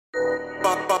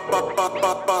You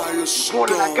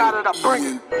want it, I got it, I bring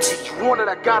it. You want it,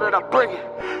 I got it, I bring it.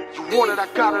 You want it, I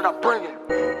got it, I bring it.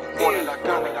 You want it, I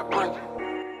got it, I bring it.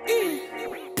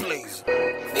 Blaza,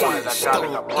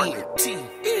 Firestone Entertainment.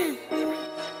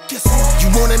 You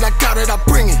want it, I got it, I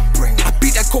bring it. I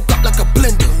beat that coke up like a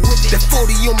blender. That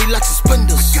 40 on me like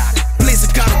suspenders. Blaza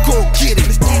gotta go and get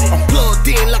it. I'm plugged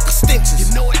in like a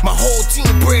stenches. My whole team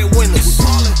breadwinners.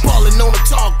 Ballin' on a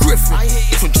tall griffin.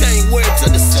 From January to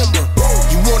December.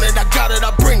 You want it, I got it,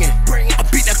 I bring it. I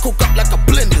beat that coke up like a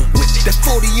blender. That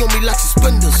 40 on me like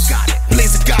suspenders.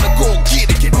 Blaza gotta go and get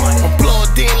it. I'm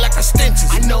plugged in like a stenches.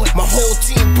 My whole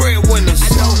team breadwinners.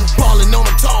 Ballin' on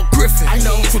a tall griffin.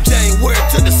 From January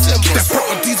to December. That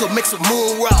proper diesel mix with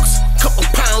moon rocks. Couple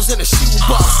pounds in a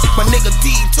shoebox. My nigga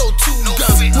D told 2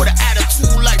 guns with an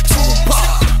attitude like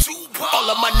Tupac. All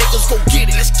of my niggas go get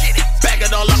it. Let's get it. Bag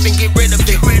it all up and get rid of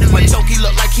it. My junkie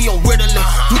look like he on Ritalin.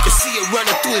 You can see it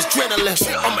running through his adrenaline.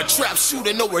 I'm a trap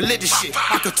shooter, no religious shit.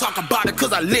 I could talk about it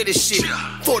cause I lit this shit.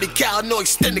 40 cal, no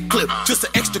extended clip. Just an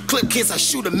extra clip in case I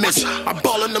shoot a miss. I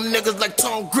ballin' them niggas like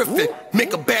Tom Griffin.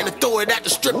 Make a band and throw it at the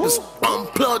strippers. I'm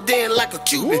plugged in like a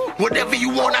Cuban. Whatever you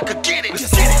want, I could get it.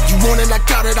 You want it, I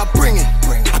got it, I bring it.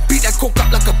 I beat that coke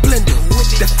up like a blender.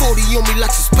 That 40 on me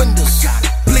like suspenders.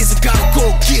 Blaza gotta go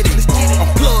get it.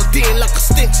 I'm plugged in like a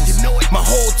stenches. My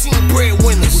whole team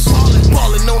breadwinners.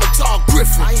 Ballin' on a tall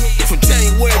griffin. From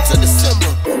January to December.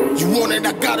 You want it,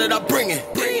 I got it, I bring it.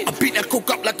 I beat that coke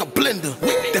up like a blender.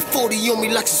 That 40 on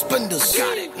me like suspenders.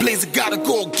 Blaza gotta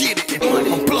go get it.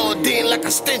 I'm plugged in like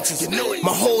a stenches.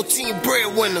 My whole team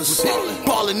breadwinners.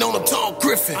 Ballin' on a tall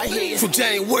griffin. From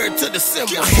January to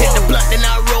December. I hit the block and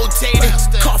I rotate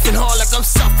it. Coughing hard like I'm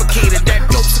suffocated. That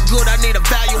dope's so good, I need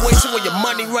evaluation. When your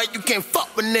money right, you can't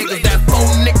fuck with niggas. That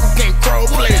phone nigga can't chrome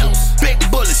players. Big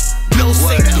bullets, no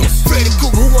safety. Freddy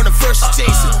Krueger, who on the first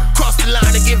chasing. Cross the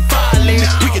line and get violated.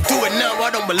 We can do it now,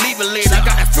 I don't believe it later. I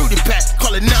got that fruity pack,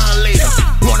 call it 9 later.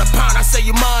 Want a pound, I say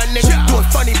you mine, nigga. Doing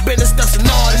funny business, that's an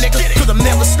all, nigga. Cause I'm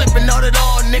never slipping out at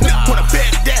all, nigga. Wanna bet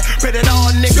that, bet it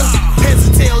all, nigga. Heads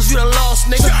and tails, you done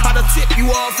lost, nigga. I done tip you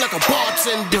off like a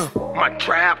bartender. My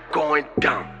trap going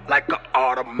down like an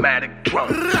automatic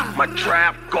drum. My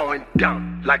trap going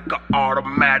down like an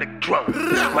automatic drum.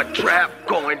 My trap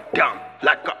going down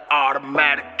like an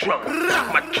automatic drum.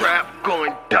 My trap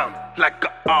going down like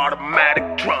an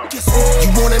automatic drum. You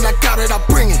want it, I got it, I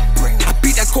bring it. I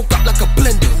beat that coke up like a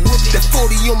blender. That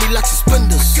 40 on me like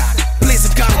suspenders. Blaza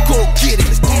gotta go get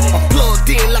it. I'm plugged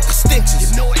in like a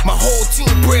stenches. My whole team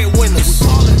breadwinners.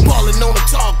 Ballin' on a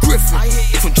tall griffin.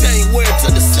 From January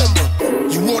to December.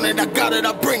 You want it, I got it,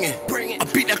 I bring it. I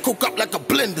beat that coke up like a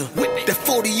blender. That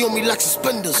 40 on me like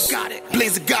suspenders.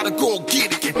 Blaza gotta go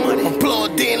get it. I'm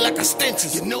plugged in like a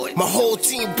stenches. My whole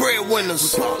team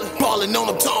breadwinners. Ballin'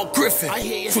 on a tall griffin.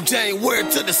 From January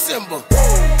to December.